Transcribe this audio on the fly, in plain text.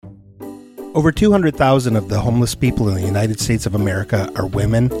Over 200,000 of the homeless people in the United States of America are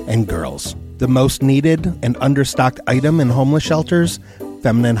women and girls. The most needed and understocked item in homeless shelters,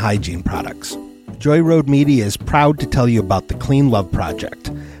 feminine hygiene products. Joy Road Media is proud to tell you about the Clean Love Project.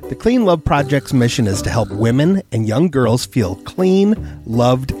 The Clean Love Project's mission is to help women and young girls feel clean,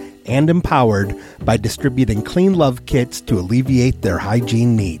 loved, and empowered by distributing Clean Love kits to alleviate their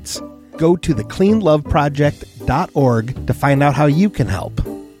hygiene needs. Go to thecleanloveproject.org to find out how you can help.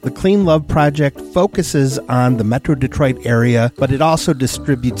 The Clean Love Project focuses on the Metro Detroit area, but it also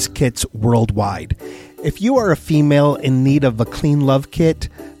distributes kits worldwide. If you are a female in need of a Clean Love kit,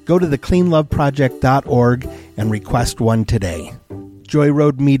 go to thecleanloveproject.org and request one today. Joy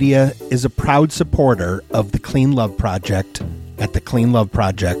Road Media is a proud supporter of the Clean Love Project at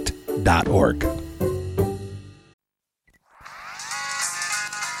thecleanloveproject.org.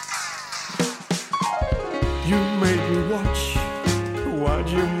 You made me watch. Why'd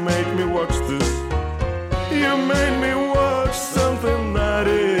you make me watch this? You made me watch something I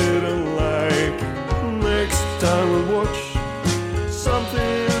didn't like. Next time we'll watch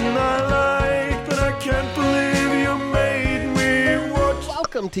something I like, but I can't believe you made me watch.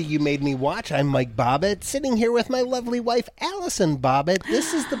 Welcome to You Made Me Watch. I'm Mike Bobbitt, sitting here with my lovely wife, Allison Bobbitt.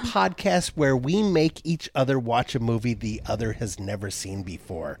 This is the podcast where we make each other watch a movie the other has never seen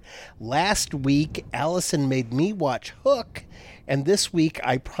before. Last week, Allison made me watch Hook, and this week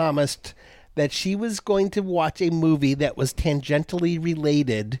I promised that she was going to watch a movie that was tangentially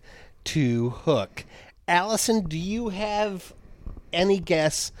related to Hook. Allison, do you have any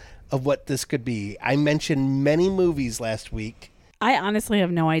guess of what this could be? I mentioned many movies last week. I honestly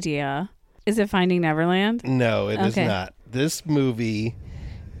have no idea. Is it Finding Neverland? No, it is not. This movie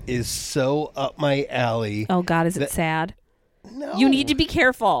is so up my alley. Oh, God, is it sad? No. You need to be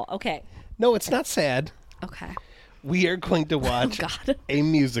careful. Okay. No, it's not sad. Okay. We are going to watch God. a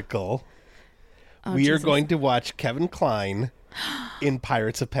musical. Oh, we Jesus. are going to watch Kevin Kline in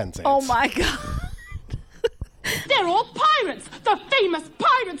Pirates of Penzance. Oh, my God. They're all pirates! The famous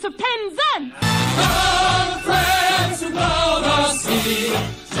Pirates of Penzance! Come, friends, who blow the sea,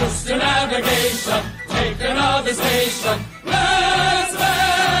 just to navigation, take another station. Let's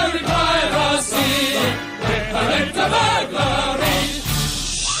ferry piracy, with a little burglary.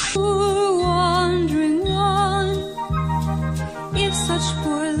 Poor wandering one, if such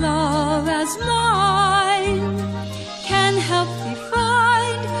poor love as mine can help thee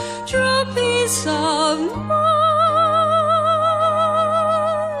find true peace of mind.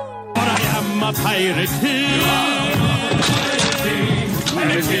 But I am a pirate king.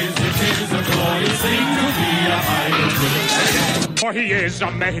 And it is a glorious thing to be a pirate king. For he is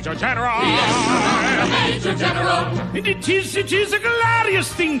a major general. Major General, And it is a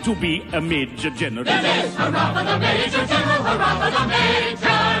glorious thing to be a major general. it is hurrah for the Major General, hurrah for the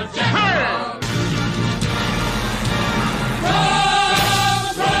Major General. Come,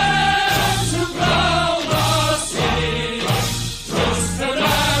 friends who blow the sea, just to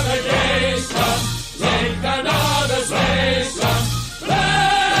navigation, take another station.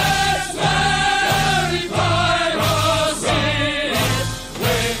 Let's ferry piracy,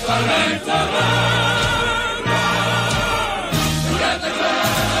 with a little get the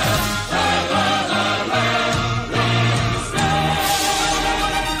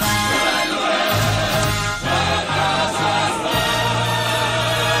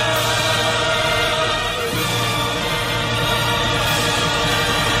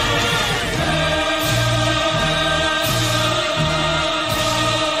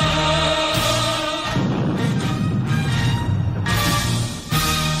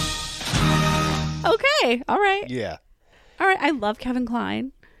Okay. All right. Yeah. All right. I love Kevin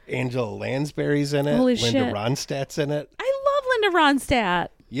Kline. Angela Lansbury's in it. Holy Linda shit. Ronstadt's in it. I love Linda Ronstadt.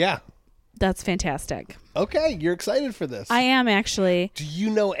 Yeah. That's fantastic. Okay, you're excited for this. I am, actually. Do you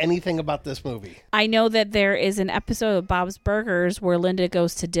know anything about this movie? I know that there is an episode of Bob's Burgers where Linda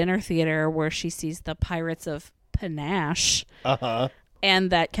goes to dinner theater where she sees the Pirates of Panache. Uh-huh.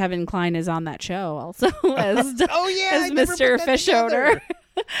 And that Kevin Kline is on that show also as, Oh, yeah, I as never Mr. put that Fish together. Owner.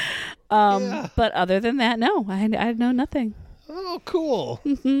 Yeah. But other than that, no, I know nothing. Oh, cool.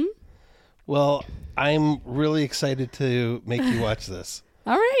 Mm-hmm. Well, I'm really excited to make you watch this.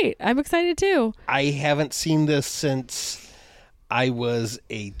 All right. I'm excited too. I haven't seen this since I was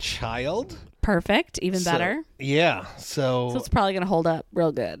a child. Perfect. Even So- better. Yeah. So it's probably going to hold up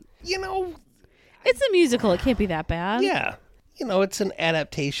real good. You know, It's a musical. It can't be that bad. yeah. You know, it's an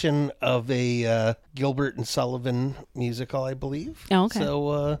adaptation of a Gilbert and Sullivan musical, I believe. Oh, okay.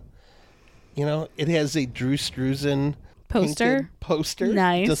 So, you know, it has a Drew Struzan Poster? painted poster.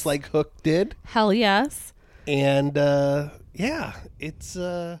 Nice. Just like Hook did. Hell yes. And, yeah, it's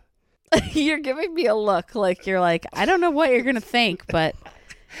You're giving me a look like you're like, I don't know what you're gonna think, but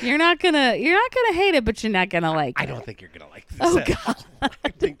you're not gonna hate it, but you're not gonna like it. I don't think you're gonna like this. Oh, at all. I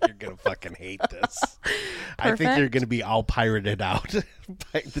think you're gonna fucking hate this. I think you're gonna be all pirated out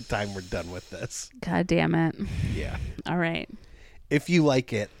by the time we're done with this. God damn it. Yeah. All right. If you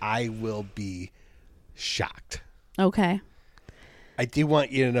like it, I will be shocked. Okay. I do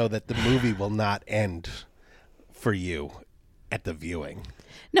want you to know that the movie will not end for you at the viewing.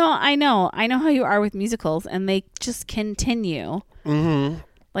 No, I know how you are with musicals, and they just continue. Mm-hmm.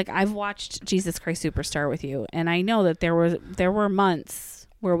 Like, I've watched Jesus Christ Superstar with you, and I know that there were months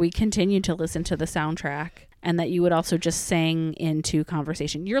where we continued to listen to the soundtrack, and that you would also just sing into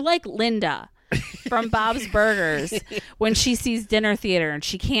conversation. You're like Linda from Bob's Burgers when she sees Dinner Theater and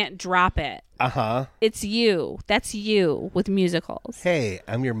she can't drop it. Uh-huh. It's you. That's you with musicals. Hey,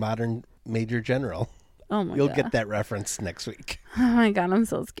 I'm your modern Major General. Oh my You'll God. get that reference next week. Oh my God, I'm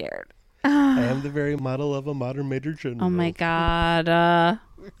so scared. I am the very model of a modern Major General. Oh my God.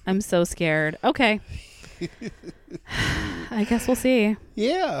 I'm so scared. Okay. I guess we'll see.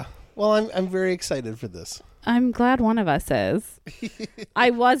 Yeah. Well, I'm very excited for this. I'm glad one of us is. I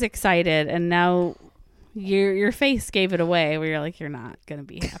was excited, and now your face gave it away where you're like, you're not going to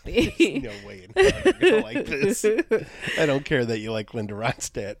be happy. No way in hell you're going to like this. I don't care that you like Linda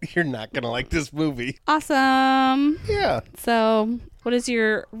Ronstadt. You're not going to like this movie. Awesome. Yeah. So, what is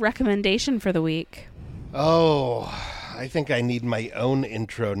your recommendation for the week? Oh, I think I need my own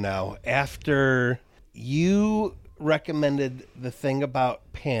intro now. After you recommended the thing about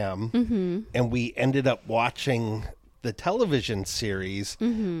Pam, and we ended up watching the television series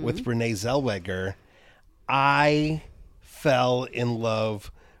with Renee Zellweger, I fell in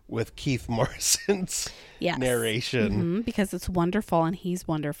love with Keith Morrison's narration. Because it's wonderful, and he's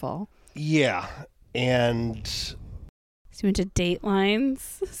wonderful. Yeah. And So you went to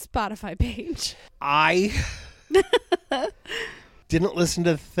Dateline's Spotify page. I didn't listen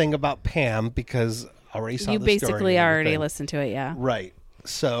to the thing about Pam because I already saw You the story basically and already everything. listened to it, yeah. Right.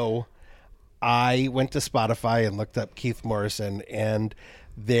 So I went to Spotify and looked up Keith Morrison, and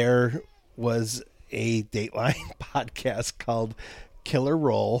there was a Dateline podcast called Killer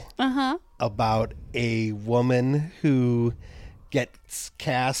Roll about a woman who gets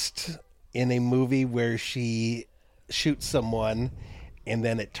cast in a movie where she shoots someone, and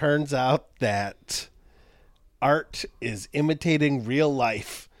then it turns out that Art is imitating real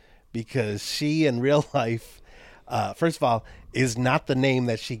life because she in real life, first of all, is not the name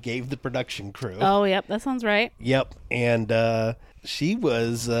that she gave the production crew. Oh, yep, that sounds right. Yep. And she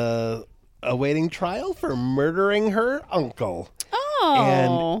was awaiting trial for murdering her uncle.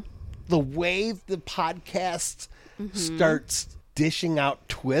 Oh. And the way the podcast starts dishing out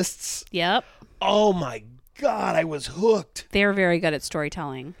twists, Yep. oh my God, I was hooked. They're very good at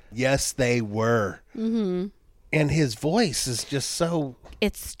storytelling. Yes, they were. Mm-hmm. And his voice is just so...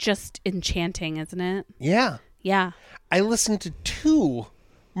 It's just enchanting, isn't it? Yeah. Yeah. I listened to 2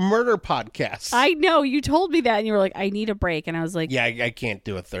 murder podcasts. I know. You told me that, and you were like, I need a break. And I was like, Yeah, I can't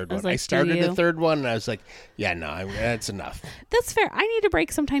do a third I was one. I like, do started you? the third one, and I was like, yeah, no, that's enough. that's fair. I need a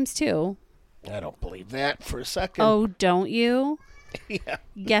break sometimes, too. I don't believe that for a second. Oh, don't you? Yeah.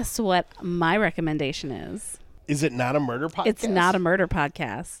 Guess what my recommendation is? Is it not a murder podcast? It's not a murder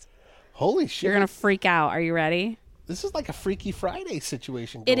podcast. Holy shit. You're going to freak out. Are you ready? This is like a Freaky Friday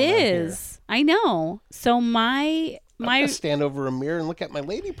situation It going on here. is. I know. So I'm going my to stand over a mirror and look at my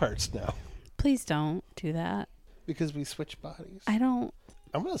lady parts now please don't do that. because we switch bodies. I don't.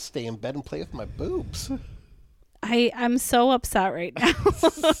 I'm going to stay in bed and play with my boobs. I'm so upset right now.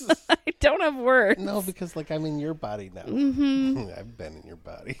 I don't have words. No, because like I'm in your body now. Mm-hmm. I've been in your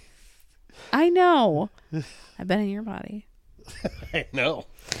body. I know. I've been in your body. I know.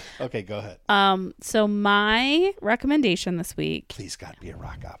 Okay, go ahead. So my recommendation this week, Please, God, be a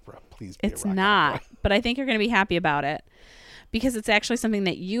rock opera. Please be it's a rock not, opera. but I think you're going to be happy about it because it's actually something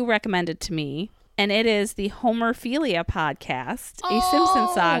that you recommended to me, and it is the Homerphilia podcast, a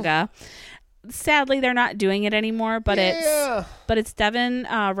Simpsons saga. Sadly, they're not doing it anymore, but it's Devin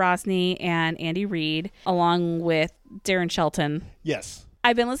Rosny and Andy Reid along with Darren Shelton. Yes.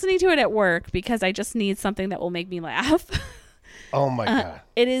 I've been listening to it at work because I just need something that will make me laugh. Oh my God.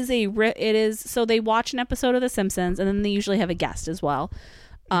 It is so they watch an episode of The Simpsons, and then they usually have a guest as well.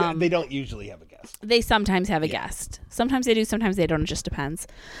 They don't usually have a guest. They sometimes have a guest. Sometimes they do, sometimes they don't. It just depends.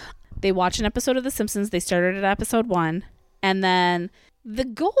 They watch an episode of The Simpsons. They started at episode 1, and then the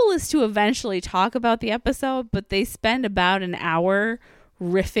goal is to eventually talk about the episode, but they spend about an hour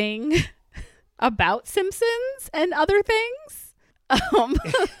riffing about Simpsons and other things.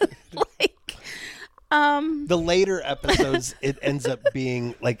 Like, The later episodes, it ends up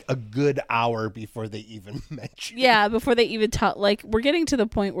being like a good hour before they even mention. Yeah, before they even talk. Like, we're getting to the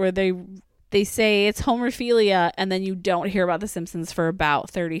point where they say it's homerphilia, and then you don't hear about The Simpsons for about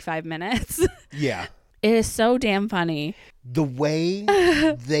 35 minutes. Yeah. It is so damn funny. The way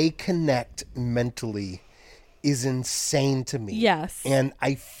they connect mentally is insane to me. Yes. And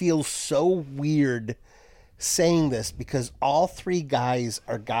I feel so weird saying this because all three guys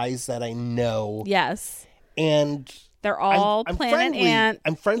are guys that I know. Yes. And they're all I'm Planet friendly, Ant.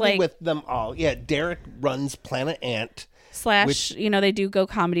 I'm friendly like, with them all. Yeah, Derek runs Planet Ant. / they do go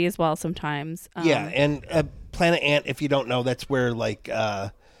comedy as well sometimes. Yeah, and Planet Ant, if you don't know, that's where like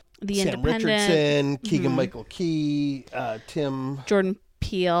The Sam Independent, Richardson, Keegan-Michael Key, Tim... Jordan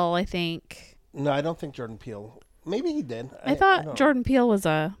Peele, I think. No, I don't think Jordan Peele. Maybe he did. I thought don't Jordan Peele was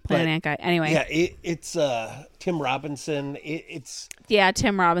a Planet Ant guy. Anyway. Yeah, it's Tim Robinson. It's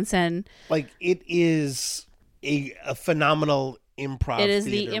Tim Robinson. like it is a phenomenal improv. It is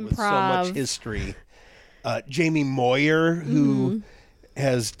the theater with so much improv. history. Jamie Moyer, who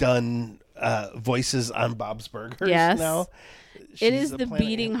has done voices on Bob's Burgers. Yes. Now It is the Planet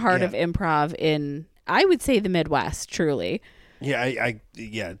beating Ant. heart Yeah. of improv in, I would say, the Midwest, truly. Yeah,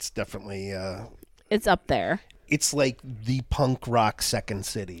 it's definitely. It's up there. It's like the punk rock second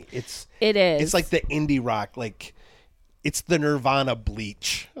city. It is. It's like the indie rock, like it's the Nirvana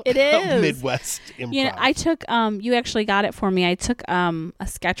Bleach. It of is. Midwest improv. You know, I took, you actually got it for me. I took a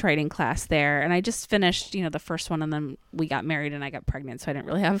sketch writing class there, and I just finished, the first one, and then we got married and I got pregnant, so I didn't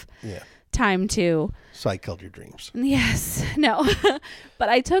really have time to. So I killed your dreams. Yes. No. But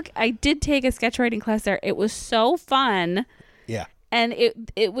I did take a sketch writing class there. It was so fun. Yeah. And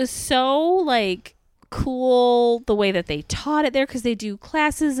it was so, like, cool the way that they taught it there, because they do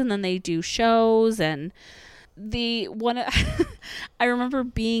classes and then they do shows. And I remember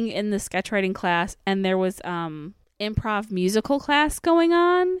being in the sketch writing class, and there was improv musical class going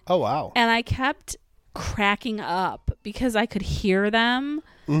on, Oh wow. and I kept cracking up because I could hear them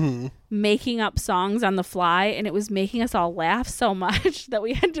making up songs on the fly, and it was making us all laugh so much that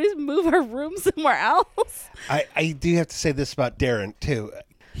we had to just move our room somewhere else. I do have to say this about Darren too.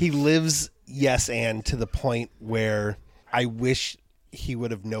 He lives yes and to the point where I wish he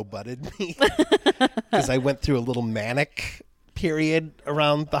would have no-butted me because I went through a little manic period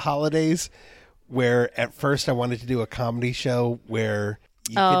around the holidays where at first I wanted to do a comedy show where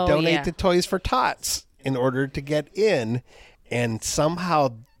you could donate to Toys for Tots in order to get in, and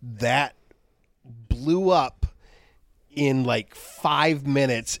somehow that blew up in like 5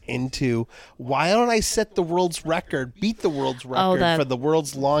 minutes into why don't I set the world's record, beat the world's record for the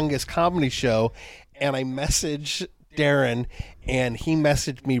world's longest comedy show. And I messaged Darren and he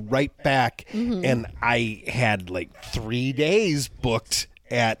messaged me right back, and I had like 3 days booked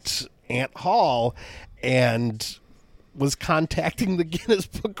at Ant Hall and was contacting the Guinness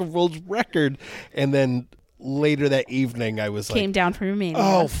Book of World Record. And then later that evening I was Came like, down from Romania.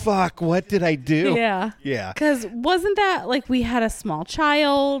 oh fuck, what did I do? Yeah. Yeah. Because wasn't that like we had a small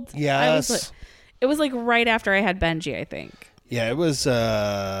child? Yes. It was like right after I had Benji, I think. Yeah, it was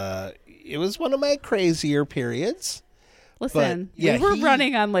one of my crazier periods. Listen, But, yeah, we were he-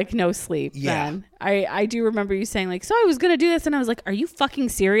 running on like no sleep Yeah. then. I do remember you saying like, so I was going to do this, and I was like, are you fucking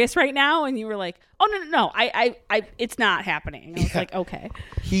serious right now? And you were like, oh no, I it's not happening. And I was like, okay.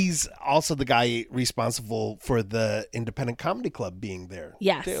 He's also the guy responsible for the Independent Comedy Club being there.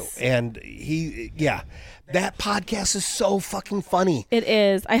 Yes. Too. And that podcast is so fucking funny. It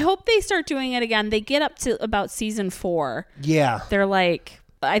is. I hope they start doing it again. They get up to about season 4. Yeah. They're like,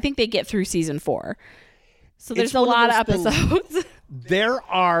 I think they get through season 4. So there's It's a one lot of of those things- episodes. There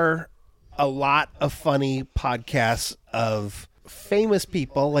are a lot of funny podcasts of famous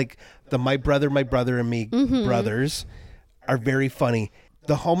people, like the My Brother and Me brothers are very funny.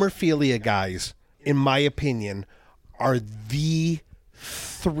 The Homerphilia guys, in my opinion, are the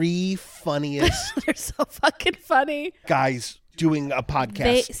 3 funniest They're so fucking funny. guys doing a podcast.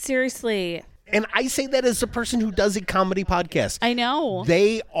 They seriously, And I say that as a person who does a comedy podcast. I know.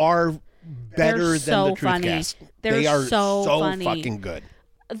 They are better They're so than the funny. Truthcast. They're They are so funny. fucking good.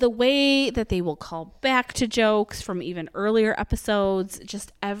 The way that they will call back to jokes from even earlier episodes,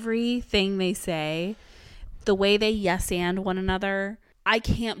 just everything they say, the way they yes and one another. I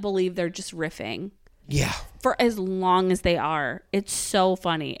can't believe they're just riffing Yeah. for as long as they are. It's so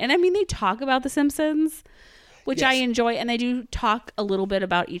funny. And I mean, they talk about The Simpsons, which I Yes. enjoy, and they do talk a little bit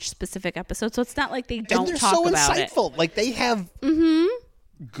about each specific episode. So it's not like they don't And they're talk so about it. insightful. Like they have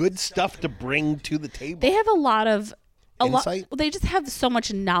good stuff to bring to the table. They have a lot of Insight? They just have so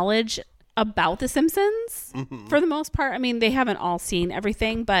much knowledge about The Simpsons Mm-hmm. for the most part. I mean, they haven't all seen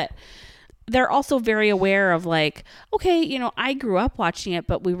everything, but they're also very aware of like, okay, you know, I grew up watching it,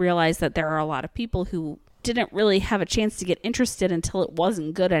 but we realized that there are a lot of people who didn't really have a chance to get interested until it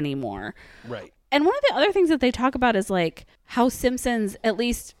wasn't good anymore. Right. And one of the other things that they talk about is like how Simpsons, at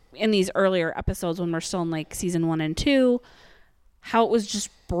least in these earlier episodes when we're still in like season 1 and 2, how it was just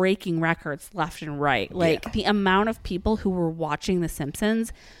breaking records left and right. Like the amount of people who were watching The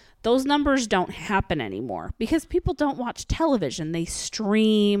Simpsons, those numbers don't happen anymore because people don't watch television. They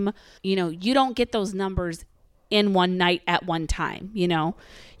stream. You know, you don't get those numbers in one night at one time. You know,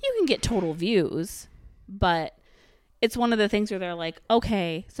 you can get total views, but it's one of the things where they're like,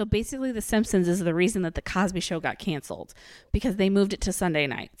 okay, so basically The Simpsons is the reason that The Cosby Show got canceled because they moved it to Sunday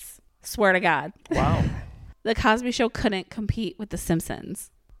nights. Swear to God. Wow. The Cosby Show couldn't compete with The Simpsons.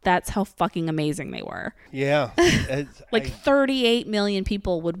 That's how fucking amazing they were. Yeah. Like 38 million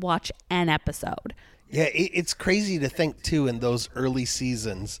people would watch an episode. Yeah, it's crazy to think, too, in those early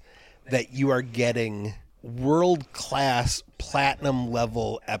seasons that you are getting world-class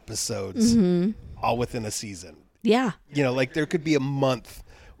platinum-level episodes all within a season. Yeah. You know, like there could be a month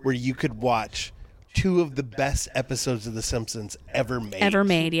where you could watch 2 of the best episodes of The Simpsons ever made. Ever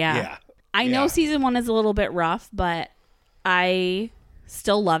made, yeah. Yeah. I know season 1 is a little bit rough, but I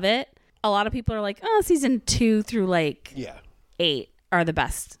still love it. A lot of people are like, oh, season 2 through like 8 are the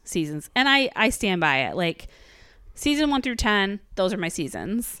best seasons. And I stand by it. Like season 1 through 10, those are my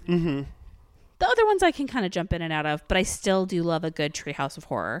seasons. Mm-hmm. The other ones I can kind of jump in and out of, but I still do love a good Treehouse of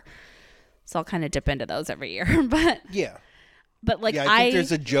Horror. So I'll kind of dip into those every year. But like I think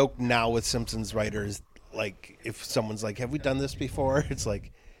there's a joke now with Simpsons writers, like if someone's like, have we done this before? It's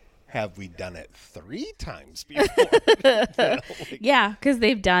like, have we done it 3 times before? You know, yeah, because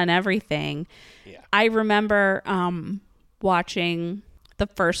they've done everything. Yeah. I remember watching the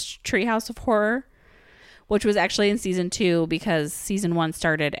first Treehouse of Horror, which was actually in season 2 because season 1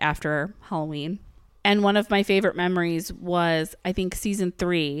 started after Halloween. And one of my favorite memories was, I think, season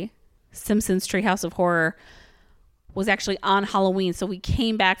 3, Simpsons Treehouse of Horror, was actually on Halloween. So we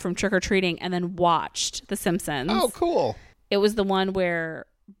came back from trick-or-treating and then watched The Simpsons. Oh, cool. It was the one where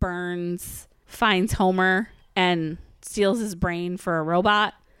Burns finds Homer and steals his brain for a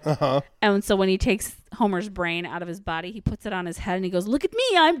robot. Uh-huh. And so when he takes Homer's brain out of his body, he puts it on his head and he goes, look at me,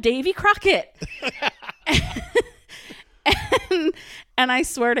 I'm Davy Crockett. and I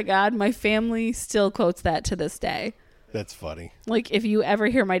swear to God, my family still quotes that to this day. That's funny. Like, if you ever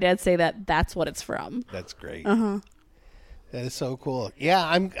hear my dad say that, that's what it's from. That's great. Uh-huh. That is so cool. Yeah,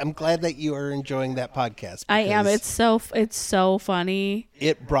 I'm glad that you are enjoying that podcast. I am. It's so funny.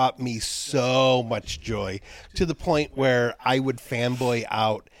 It brought me so much joy to the point where I would fanboy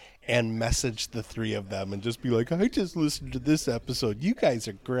out and message the 3 of them and just be like, I just listened to this episode. You guys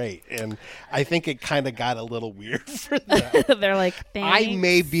are great. And I think it kind of got a little weird for them. They're like, thanks. I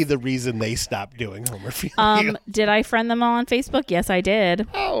may be the reason they stopped doing Homerphilia. Did I friend them all on Facebook? Yes, I did.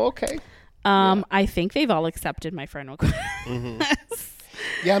 Oh, okay. I think they've all accepted my friend request. Mm-hmm.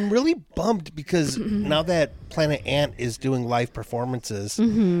 Yeah, I'm really bummed because now that Planet Ant is doing live performances,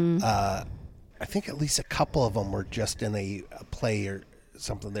 I think at least a couple of them were just in a play or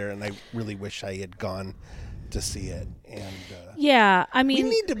something there, and I really wish I had gone to see it. And yeah, I mean, we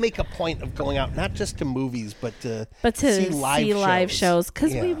need to make a point of going out not just to movies, but to see live shows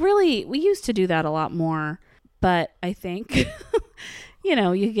because we used to do that a lot more. But I think. You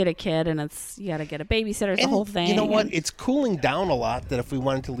know, you get a kid and you got to get a babysitter, the whole thing. You know what? It's cooling down a lot that if we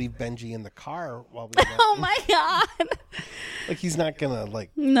wanted to leave Benji in the car while we went, oh my God. Like he's not going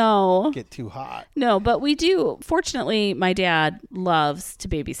to get too hot. No, but we do. Fortunately, my dad loves to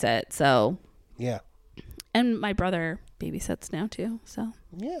babysit. So, yeah. And my brother babysits now too. So,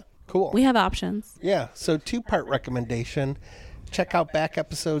 yeah, cool. We have options. Yeah. So 2-part recommendation. Check out back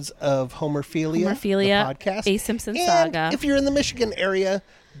episodes of Homerphilia, the podcast. A Simpsons Saga. If you're in the Michigan area,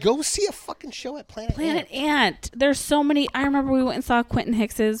 go see a fucking show at Planet Ant. There's so many. I remember we went and saw Quentin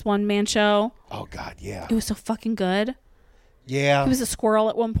Hicks's one-man show. Oh, God, yeah. It was so fucking good. Yeah. He was a squirrel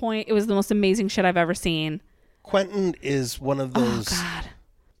at one point. It was the most amazing shit I've ever seen. Quentin is one of those. Oh, God.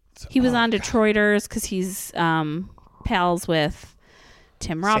 He was on Detroiters because he's pals with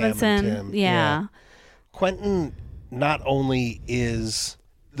Tim Robinson. Sam and Tim. Yeah. Quentin not only is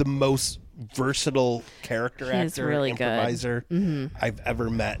the most versatile character actor, really improviser I've ever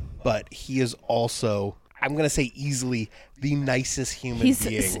met, but he is also, I'm going to say easily, the nicest human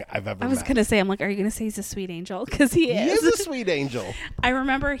being I've ever met. I was going to say, I'm like, are you going to say he's a sweet angel? Because he is. He is a sweet angel. I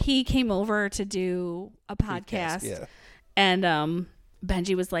remember he came over to do a podcast, and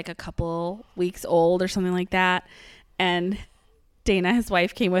Benji was like a couple weeks old or something like that, and Dana, his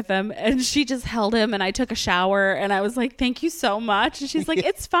wife, came with him, and she just held him, and I took a shower, and I was like, thank you so much. And she's like,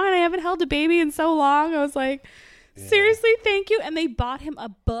 it's fine. I haven't held a baby in so long. I was like, seriously, thank you. And they bought him a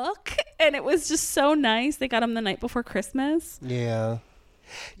book, and it was just so nice. They got him the night before Christmas. Yeah.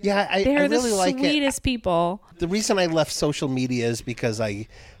 Yeah, I They're really the like it. sweetest people. The reason I left social media is because I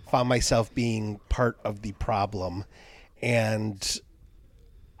found myself being part of the problem, and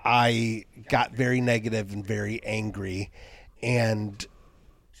I got very negative and very angry, and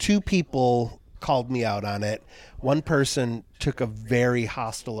 2 people called me out on it. One person took a very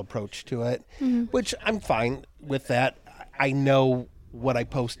hostile approach to it, which I'm fine with that. I know what I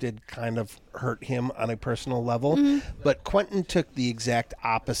posted kind of hurt him on a personal level, but Quentin took the exact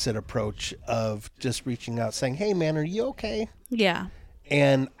opposite approach of just reaching out saying, hey man, are you okay? Yeah.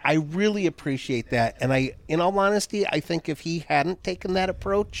 And I really appreciate that. And in all honesty, I think if he hadn't taken that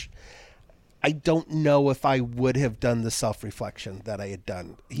approach, I don't know if I would have done the self-reflection that I had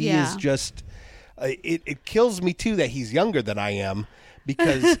done. He is just, it kills me too that he's younger than I am,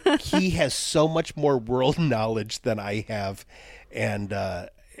 because he has so much more world knowledge than I have. And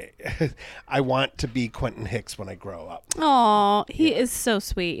I want to be Quentin Hicks when I grow up. Oh, he is so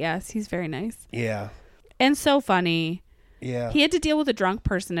sweet. Yes, he's very nice. Yeah. And so funny. Yeah. He had to deal with a drunk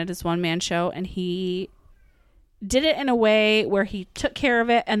person at his one-man show, and he did it in a way where he took care of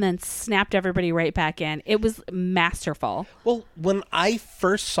it and then snapped everybody right back in. It was masterful. Well, when I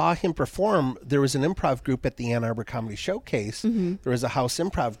first saw him perform, there was an improv group at the Ann Arbor Comedy Showcase. There was a house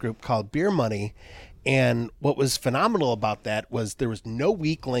improv group called Beer Money. And what was phenomenal about that was there was no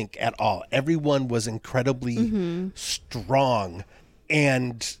weak link at all. Everyone was incredibly strong.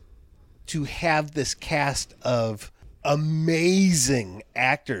 And to have this cast of amazing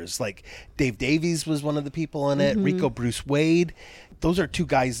actors, like Dave Davies was one of the people in it, Rico Bruce Wade. Those are 2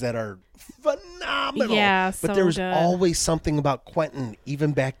 guys that are phenomenal. Yeah, but so there was good. always something about Quentin,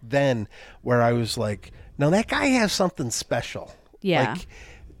 even back then, where I was like, no, that guy has something special. Yeah. Like,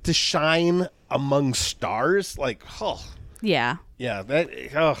 to shine among stars, like, oh, Yeah. yeah, that,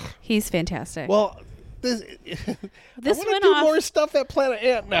 oh. He's fantastic. Well, this This I want went to do off- more stuff at Planet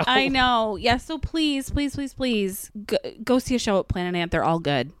Ant now. I know. Yeah, so please go see a show at Planet Ant. They're all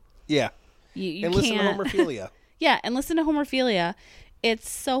good. Yeah. You And listen to can't. Homerphilia. Yeah, and listen to Homerphilia. It's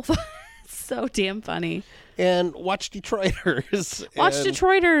so fun. It's so damn funny. And watch Detroiters. Watch and,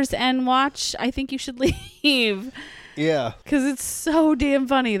 Detroiters and watch I Think You Should Leave, Yeah. because it's so damn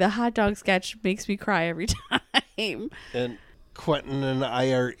funny. The hot dog sketch makes me cry every time. And Quentin and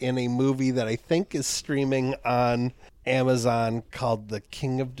I are in a movie that I think is streaming on Amazon called The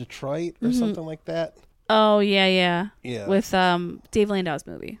King of Detroit or something like that. Oh, yeah. Yeah. With Dave Landau's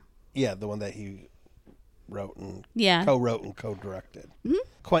movie. Yeah, the one that he wrote and Yeah. co-wrote and co-directed.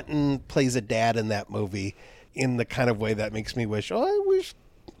 Quentin plays a dad in that movie in the kind of way that makes me wish, I wish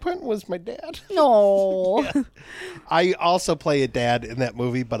Quentin was my dad. No. I also play a dad in that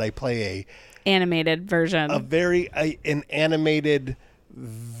movie, but I play Animated version. an animated,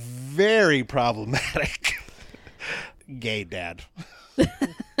 very problematic gay dad.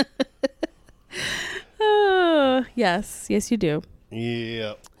 Yes, you do.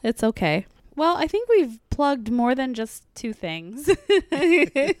 Yeah. It's okay. Well, I think we've plugged more than just 2 things.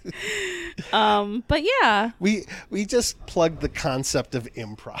 But yeah, We just plugged the concept of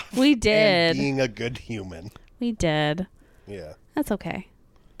improv. We did. And being a good human. we did. Yeah. That's okay.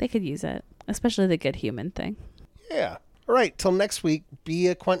 They could use it, especially the good human thing. Yeah. All right. Till next week, be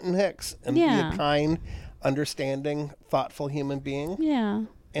a Quentin Hicks and be Yeah. a kind, understanding, thoughtful human being. Yeah.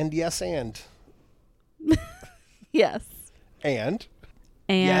 And yes, and. Yes. And.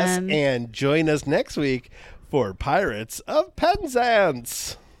 Yes, and join us next week for Pirates of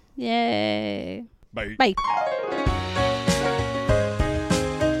Penzance. Yay. Bye. Bye.